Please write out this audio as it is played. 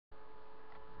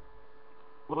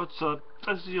What's up?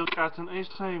 This is your captain.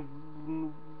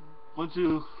 Anytime want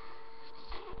to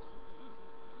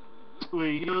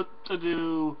wait here to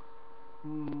do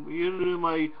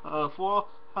my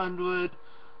 400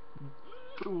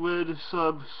 with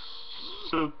subs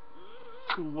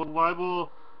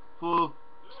survival for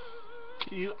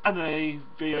Q&A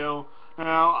video.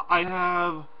 Now I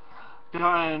have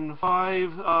gotten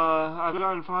five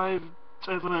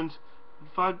different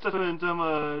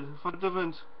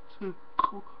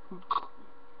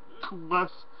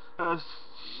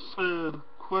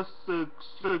questions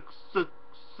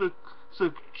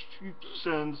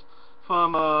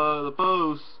from the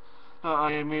posts that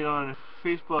I made on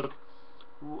Facebook.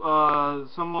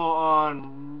 Some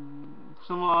on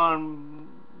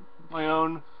my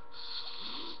own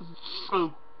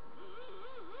squad,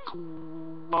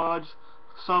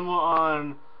 some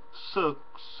on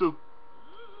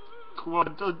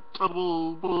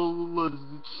quadruple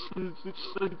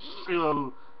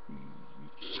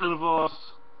universe,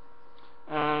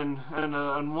 and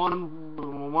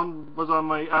one was on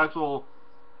my actual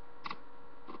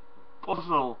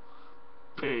personal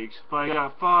page, but I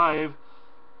got 5,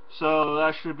 so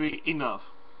that should be enough.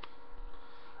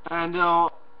 And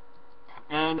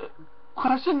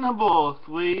question number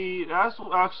 3, that's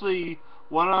actually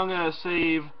what I'm gonna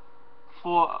save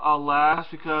for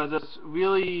last, because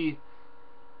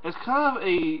it's kind of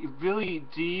a really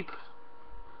deep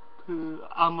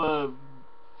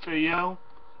video.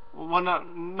 Well,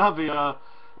 not video.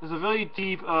 It's a really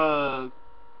deep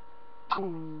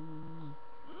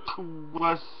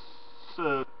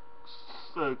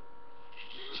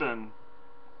question.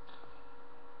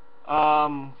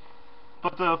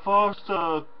 But the first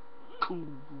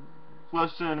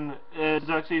question is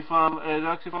actually from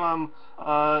the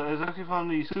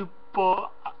Super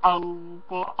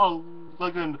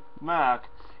Legend Mac.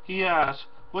 He asks,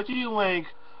 what do you rank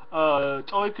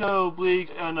Toriko, Bleach,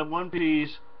 and One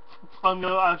Piece from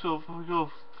your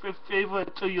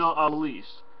favorite to your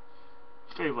least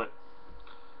favorite?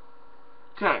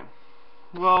 Okay.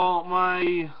 Well,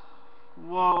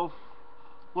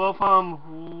 from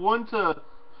 1 to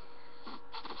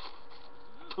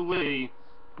 3,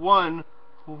 one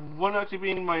actually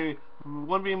being my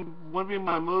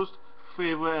most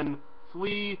favorite, and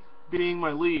 3 being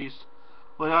my least,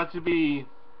 would have to be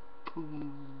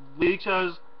Bleach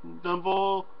as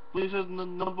number 1,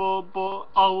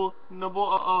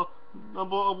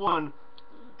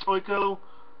 Toriko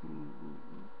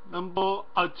number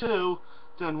 2,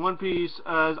 then One Piece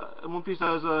as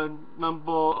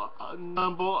number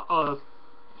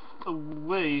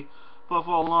 3. But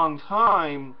for a long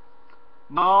time,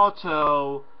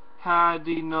 Naruto had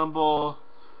the number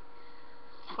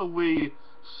 3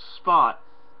 spot.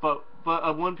 But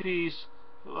One Piece,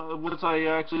 once I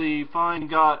actually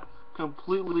got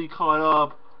completely caught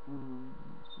up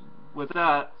with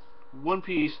that, One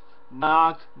Piece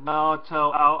knocked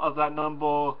Naruto out of that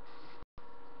number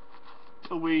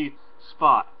 3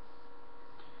 spot.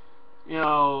 You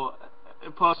know,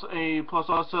 plus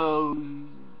also,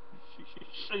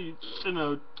 you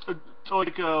know,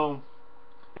 Toriko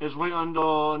is right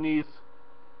underneath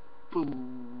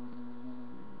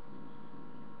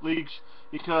Bleach,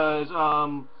 because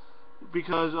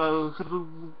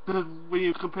when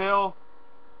you compare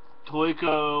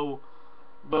Toriko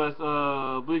with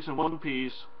Bleach and One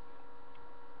Piece,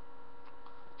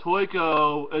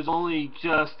 Toriko is only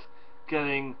just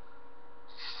getting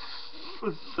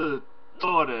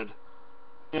started.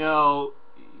 You know,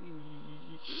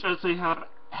 as they have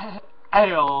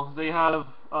Ale, they have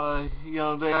a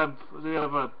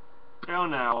pair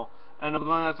now, and I'm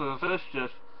going to finish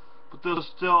this, but there's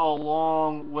still a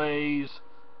long ways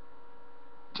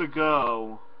to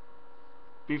go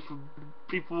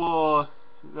before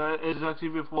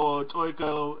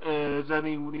Toriko is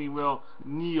anywhere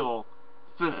near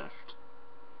finished.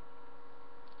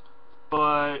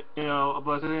 But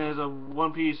the thing is,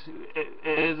 One Piece, it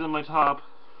is in my top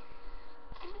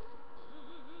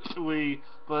 3,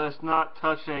 but it's not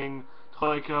touching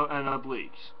Toriko and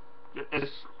Bleach. It is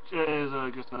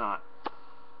just not.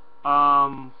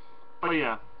 But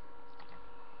yeah.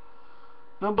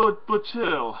 Number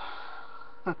 2.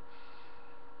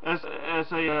 as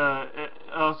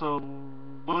also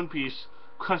One Piece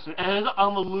question. Is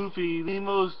Luffy the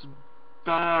most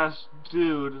badass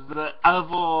dude that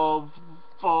ever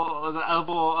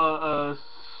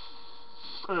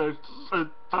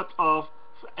touched off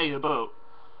a boat?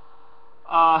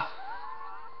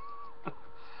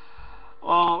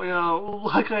 Well,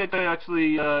 like I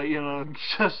actually,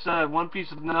 just said, One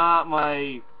Piece is not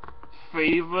my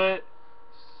favorite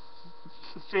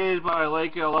series, but I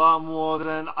like it a lot more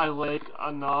than I like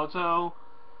Naruto.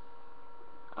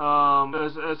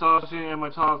 It's obviously in my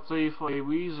top 3 for a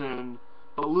reason,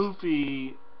 but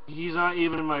Luffy, he's not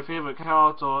even my favorite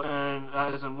character, and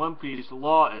as in One Piece,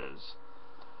 Law is.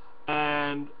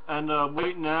 And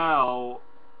right now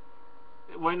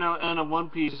in One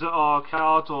Piece, there are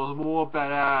characters more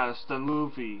badass than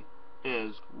Luffy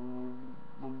is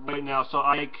right now, so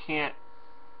I can't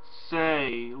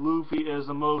say Luffy is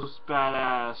the most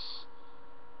badass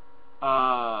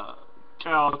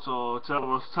character to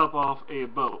ever step off a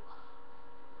boat.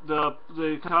 The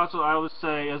character I would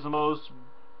say is the most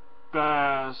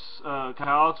badass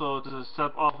character to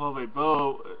step off of a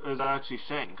boat is actually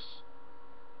Shanks.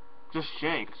 Just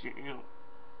Shanks, you know,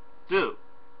 dude.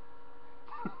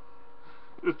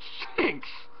 It's Shanks.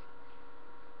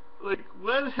 Like,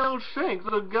 where the hell is Shanks?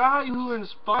 The guy who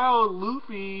inspired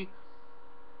Luffy.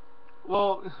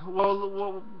 Well,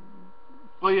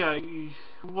 yeah.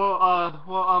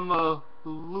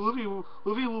 Luffy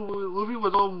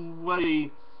was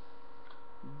already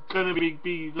gonna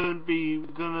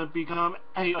become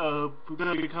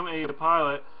a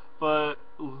pilot, but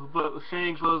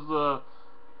Shanks was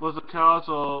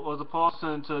the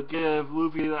person to give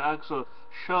Luffy the extra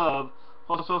shove.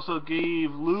 Plus, also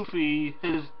gave Luffy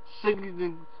his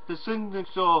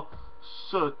signature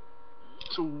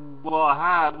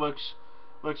hat, which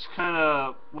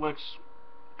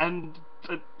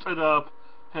ended up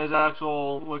his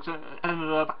actual, which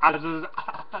ended up as his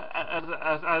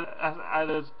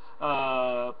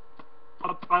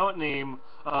pilot name,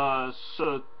 hat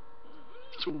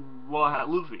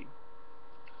Luffy.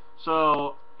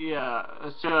 So yeah,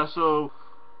 so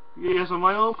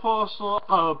my own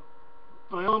personal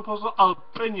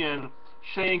opinion,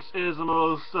 Shanks is the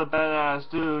most badass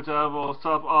dude to ever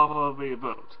step off of a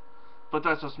boat. But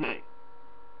that's just me.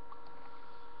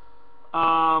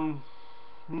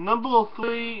 Number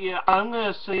 3, yeah, I'm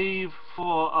gonna save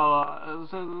for I'm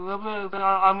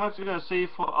actually gonna save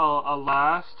for a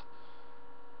last,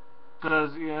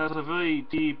 because yeah, it's a very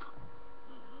deep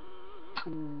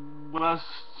question,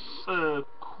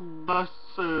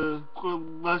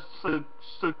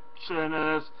 and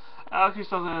it's actually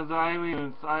something that I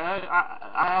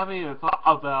haven't even thought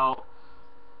about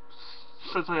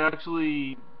since I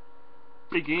actually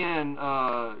began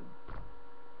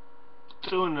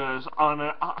doing this on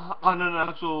an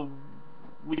actual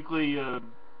weekly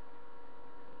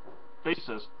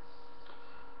basis.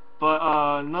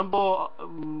 But the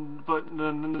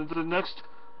next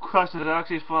question is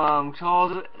actually from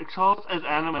Charles'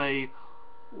 Anime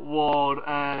World,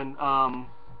 and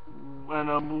when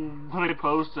I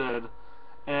posted,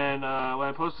 and when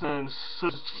I posted in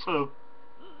 100,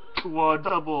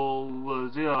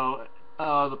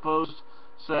 the post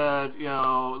said,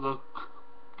 the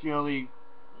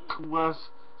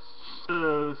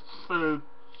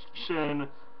question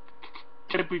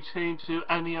can be changed to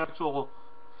any actual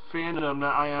fandom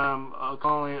that I am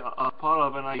currently a part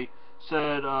of, and I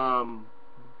said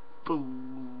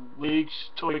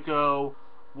Bleach, Toriko,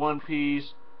 One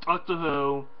Piece, Doctor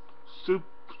Who,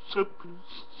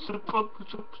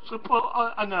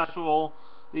 Supernatural,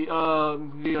 the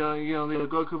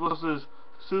Goku vs.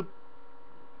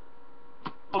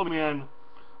 Superman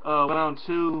round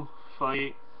 2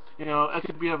 fight. It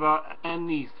could be about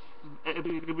anything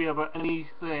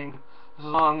as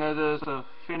long as it's a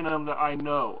fandom that I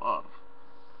know of.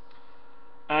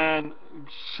 And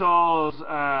Charles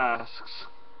asks,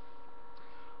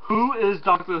 who is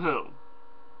Doctor Who?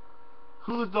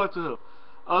 Who is Doctor Who?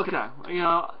 Okay,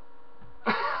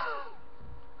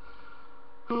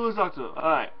 who is Doctor Who?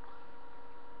 Alright.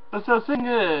 But the thing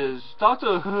is,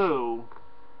 Doctor Who,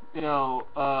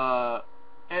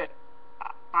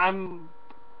 I'm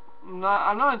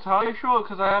not entirely sure,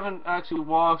 because I haven't actually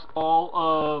watched all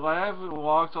of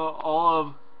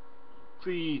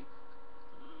the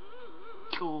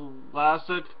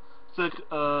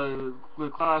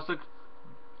classic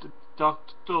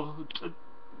Doctor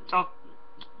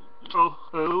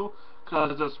Who,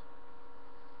 because it's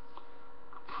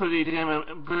pretty damn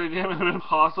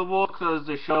impossible, because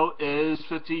the show is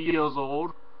 50 years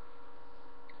old.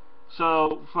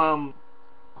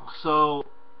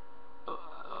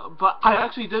 But I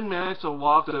actually did manage to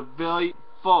watch the very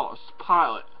first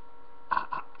pilot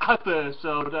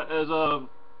episode that is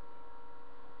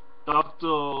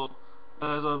Doctor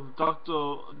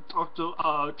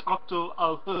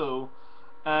Who,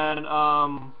 and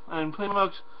pretty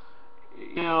much,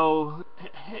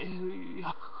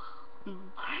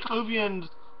 Caribbeans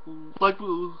like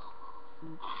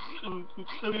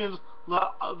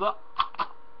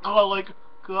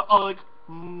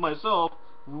myself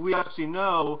we actually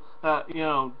know that, you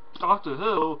know, Doctor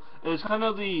Who is kind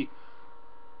of the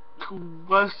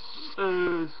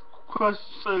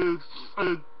question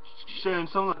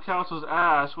some of the characters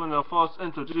asked when they're first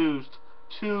introduced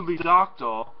to the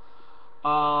Doctor.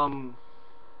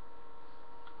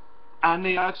 And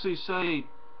they actually say,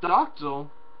 Doctor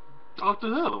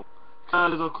Who?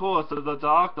 Because, of course, the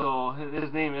Doctor,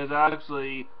 his name is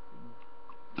actually,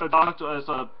 the Doctor as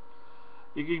a,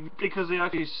 because they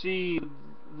actually see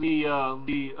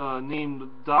the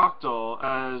name Doctor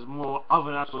as more of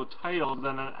an actual title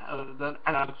than an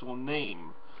actual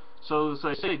name. So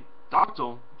they say,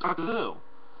 Doctor Who.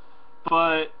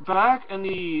 But back in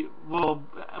the, well,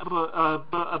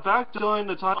 back during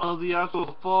the time of the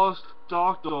actual first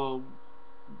Doctor,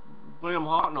 William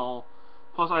Hartnell,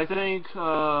 plus I think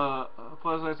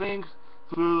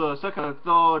through the second and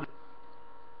third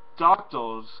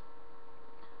Doctors,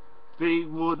 they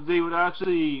would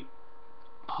actually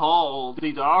call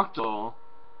the Doctor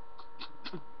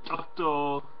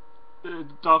Doctor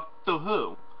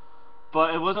Who.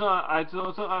 But it wasn't. I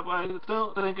don't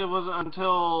think it wasn't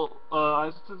until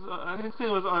I think it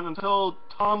was until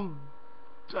Tom,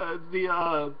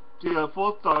 the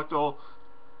fourth Doctor,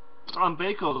 Tom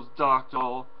Baker's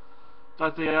Doctor,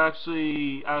 that they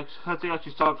actually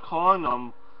stopped calling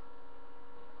him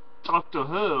Doctor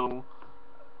Who.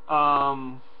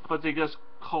 But they just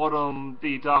called him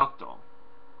the Doctor.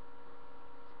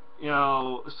 You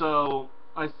know, so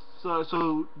a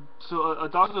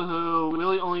Doctor Who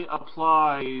really only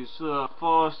applies to the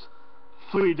first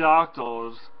three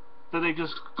Doctors. That they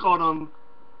just called him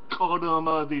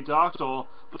the Doctor,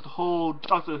 but the whole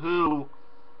Doctor Who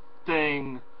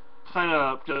thing kind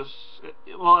of just,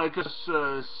 well, it just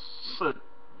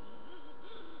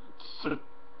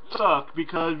sucked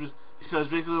because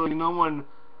basically no one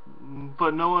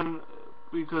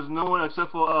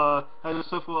except for a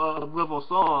River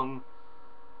Song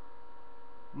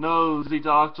knows the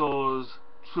Doctor's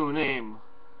true name.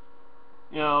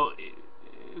 You know,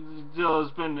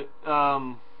 there's been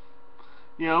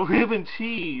you know, we've been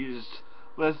teased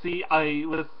with the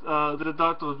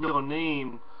Doctor's real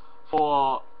name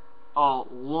for a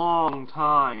long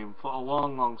time,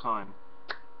 long time.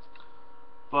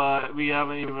 But we've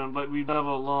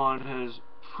never learned his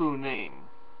true name.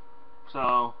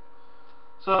 So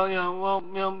you know, well,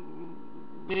 you know,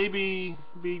 maybe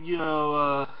you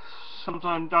know,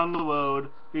 sometime down the road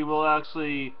we will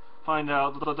actually find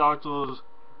out the Doctor's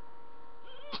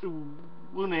true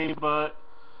name, but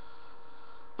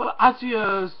at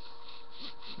the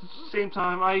same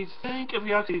time, I think if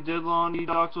we actually did learn the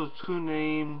Doctor's true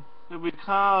name, it would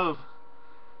kind of,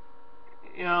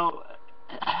 you know,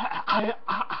 I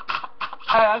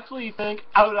actually think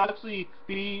I would actually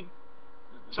be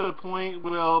to the point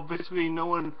where basically no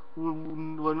one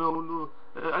will know.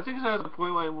 I think it's at the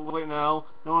point right now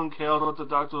no one cares what the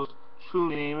Doctor's true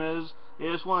name is.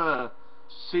 They just want to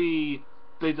see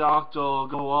the Doctor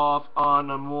go off on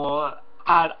a more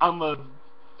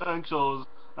adventures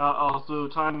all through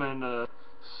time and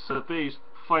space,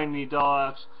 find the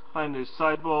Daleks, find the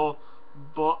cyber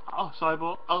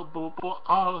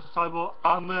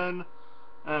Amen,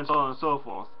 and so on and so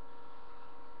forth.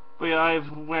 But yeah,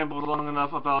 I've rambled long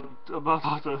enough about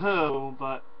Doctor Who,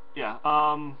 but yeah,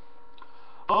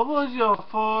 what was your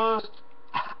first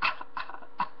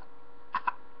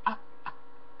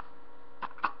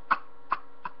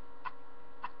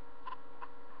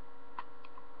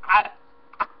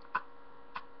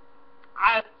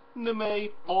anime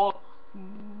or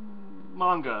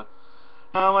manga?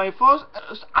 Now, my first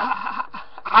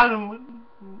animes,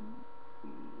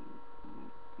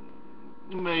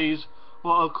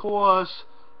 well, of course,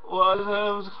 well, it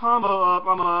was a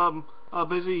combo of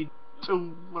basically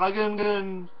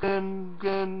Dragon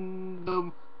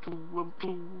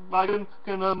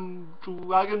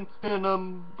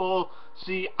Ball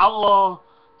Z Outlaw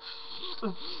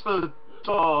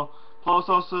Star, plus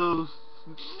also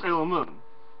Sailor Moon.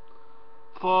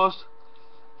 Plus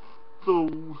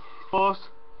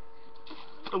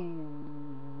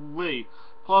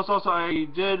also I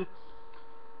did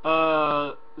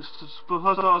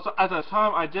plus also at the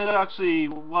time I did actually,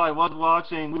 while I was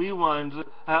watching reruns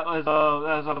as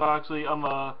of actually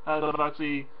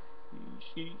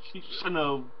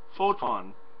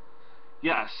Voltron.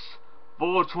 Yes,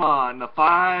 Voltron, the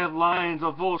 5 lines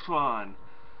of Voltron.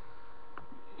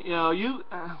 You know, you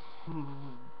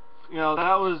know,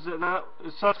 that was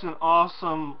such an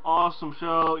awesome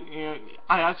show. You know,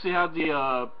 I actually had the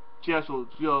actual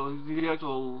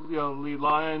the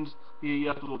lions, the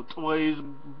actual toys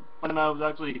when I was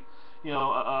actually, you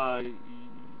know,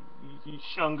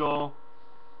 younger.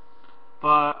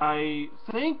 but I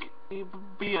think I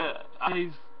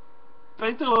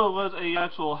think there was a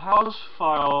actual house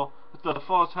file, the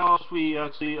first house we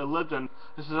actually lived in.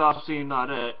 This is obviously not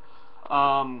it.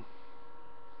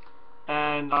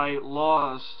 And I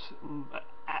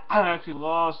actually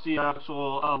lost the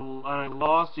actual, I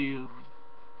lost the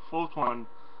fourth one,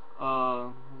 uh,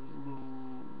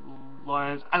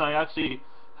 lines, and I actually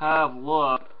have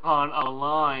looked on a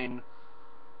line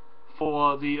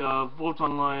for the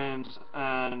Voltron Lions,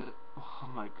 and oh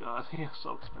my god, they are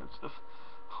so expensive.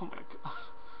 Oh my god,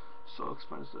 so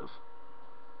expensive.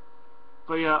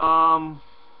 But yeah,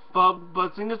 but the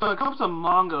thing is, when it comes to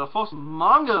manga, the first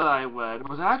manga that I read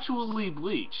was actually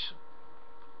Bleach.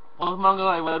 The first manga that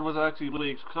I read was actually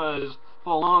Bleach, because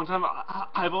for a long time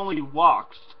I've only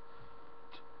watched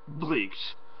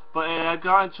Bleach. But it had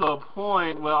gotten to a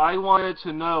point where I wanted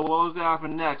to know what was going to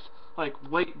happen next, like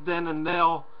right then and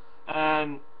there,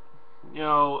 and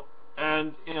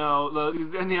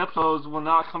the episodes were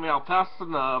not coming out fast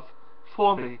enough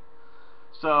for me.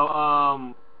 So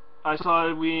I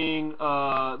started reading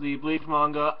the Bleach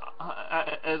manga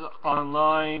as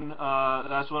online.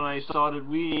 That's when I started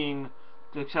reading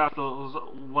the chapters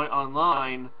right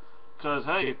online, because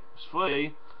hey, it's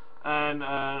free, and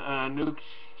a new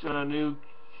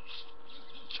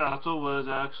chapter was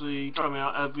actually coming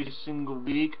out every single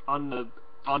week on the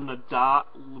dot,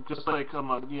 just like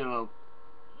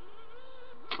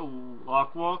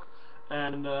clockwork.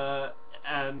 And a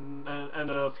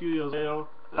few years later,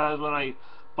 that is when I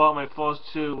bought my first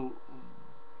two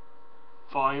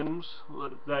volumes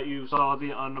that you saw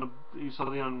the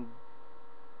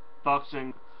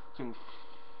unboxing thing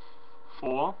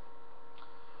for.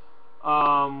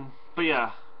 But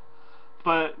yeah.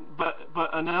 But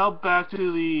now back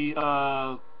to the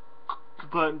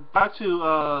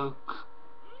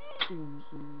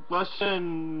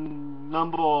question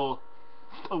number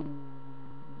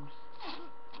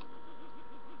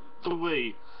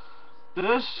 3.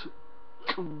 This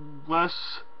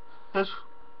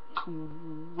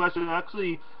question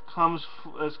actually comes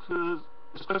this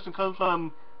question comes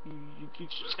from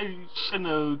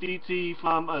DT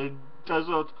from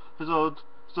Desert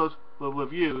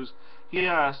Reviews. He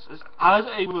asks, as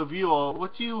a reviewer,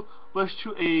 what do you wish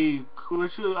to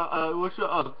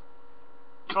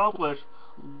accomplish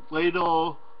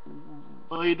later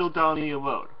down the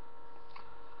road?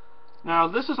 Now,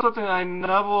 this is something I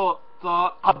never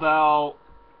thought about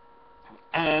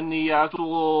in the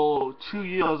actual 2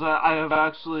 years that I have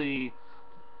actually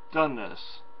done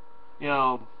this.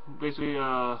 Basically,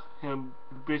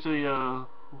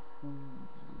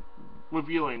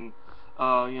 reviewing,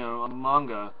 a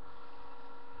manga.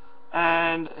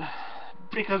 And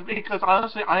because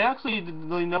honestly, I actually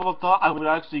really never thought I would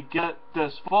actually get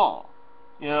this far.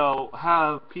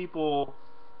 Have people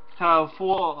have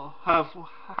over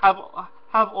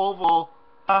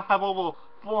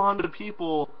 400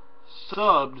 people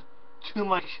subbed to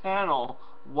my channel,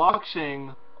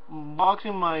 watching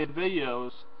my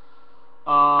videos,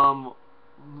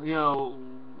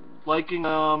 liking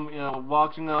them,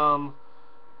 watching them,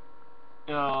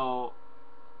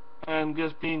 and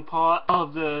just being part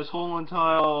of this whole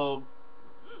entire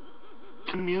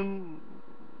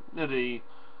community,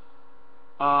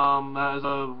 as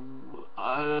of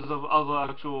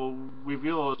other actual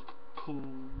reviewers,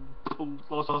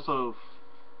 plus also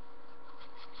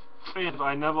fans.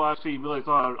 I never actually really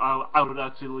thought I would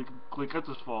actually get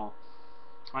this far.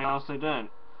 I honestly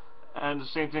didn't. And the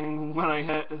same thing when I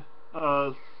hit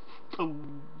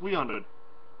 300.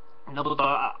 I never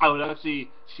thought I would actually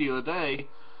see a day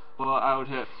where I would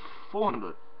hit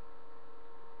 400.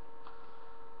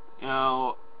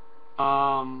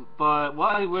 But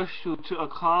what I wish to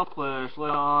accomplish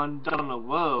later on down the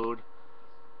road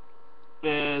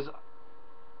is,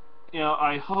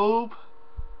 I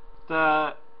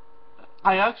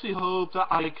actually hope that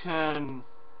I can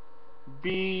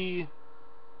be,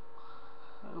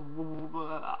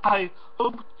 I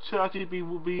hope to actually be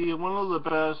one of the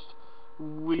best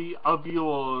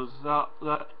reviewers that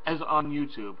is on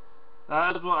YouTube.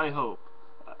 That is what I hope.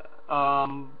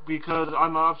 Because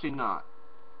I'm obviously not.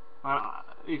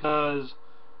 Because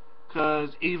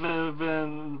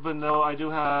even though I do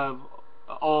have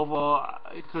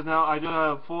now I do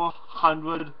have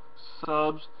 400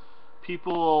 subs,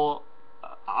 people,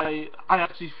 I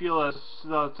actually feel as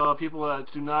people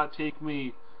that do not take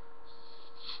me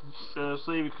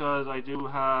seriously, because I do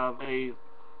have a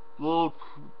little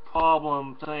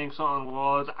problem saying certain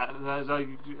words, as I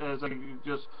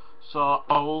just saw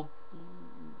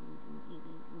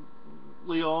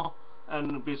earlier,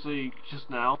 and basically just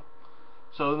now.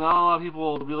 So not a lot of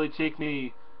people really take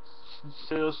me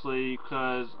seriously,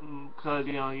 because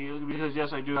you know, because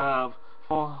yes, I do have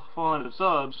 400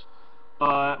 subs,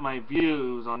 but my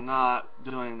views are not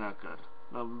doing that good.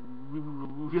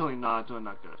 Really not doing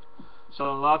that good.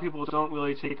 So a lot of people don't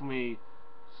really take me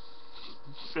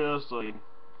seriously.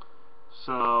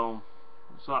 So,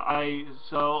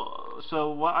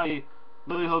 so what I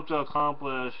really hope to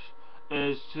accomplish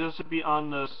is just to be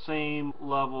on the same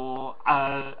level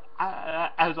as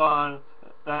on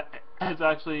as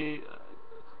actually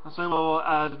the same level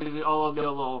as all of the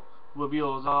other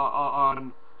reveals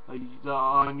on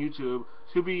YouTube,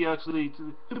 to be actually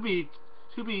to be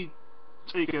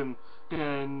taken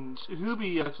and to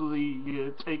be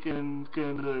actually taken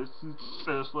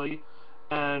seriously,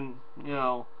 and you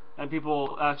know, and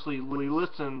people actually really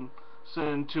listen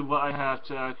to what I have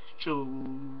to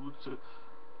actually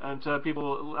and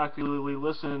people actually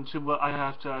listen to what I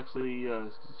have to actually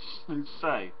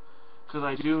say, because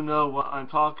I do know what I'm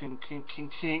talking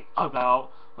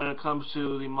about when it comes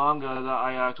to the manga that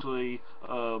I actually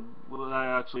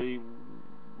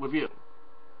review.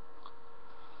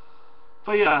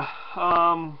 But yeah,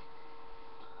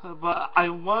 but I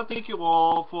want to thank you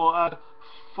all for I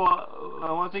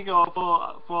want to thank you all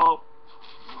for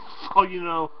you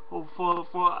know for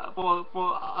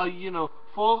you know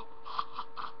for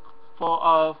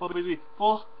basically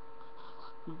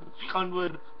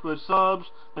 400 for subs.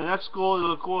 The next goal is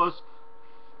of course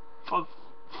for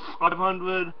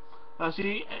 500.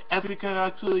 See if we can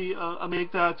actually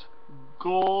make that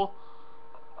goal.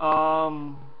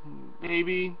 Um,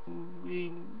 maybe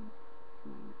we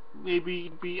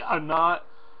maybe we are not,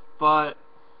 but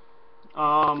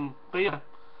yeah.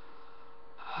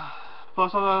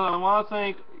 Plus, I want to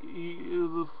thank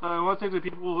I want to thank the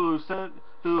people who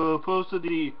posted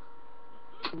the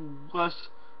quest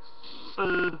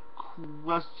uh,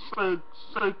 quest questions.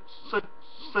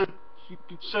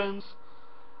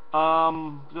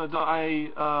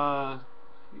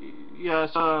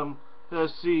 Yes,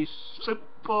 let's see,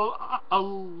 Simple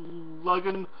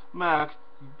Logan Mac,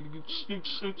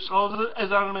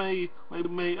 as anime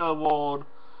award,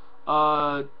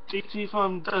 DT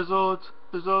from Desert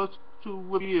to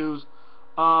Reviews,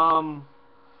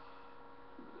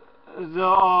 there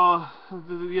are,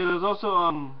 yeah, there's also,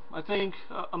 I think,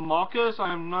 Marcus,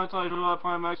 I'm not entirely sure if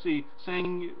I'm actually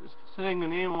saying the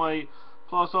name right,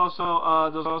 plus also,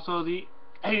 there's also the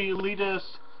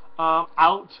elitist,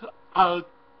 out, the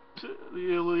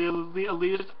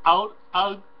elitist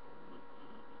outcast.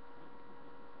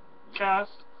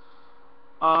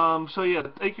 So yeah,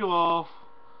 thank you all.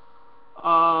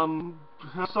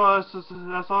 That's all I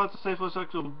have to say for a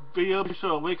second video. Be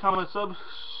sure to rate, comment,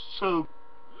 subscribe,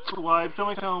 show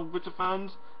my channel with your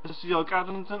friends. This is your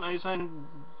Captain, I sign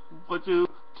 1,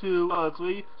 2,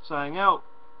 3, signing out.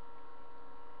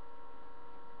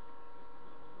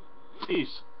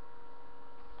 Peace.